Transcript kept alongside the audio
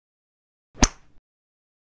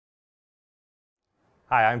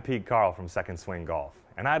Hi, I'm Pete Karle from Second Swing Golf,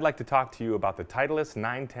 and I'd like to talk to you about the Titleist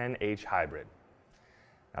 910H Hybrid.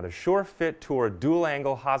 Now, the Sure Fit Tour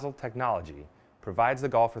dual-angle hosel technology provides the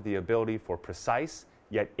golfer the ability for precise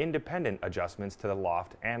yet independent adjustments to the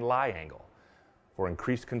loft and lie angle for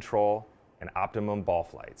increased control and optimum ball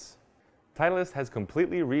flights. Titleist has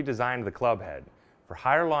completely redesigned the club head for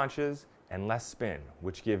higher launches and less spin,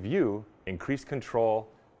 which give you increased control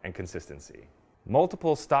and consistency.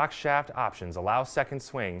 Multiple stock shaft options allow Second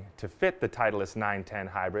Swing to fit the Titleist 910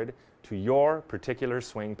 Hybrid to your particular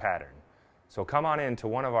swing pattern. So come on in to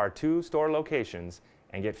one of our 2 store locations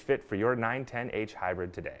and get fit for your 910H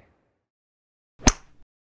Hybrid today.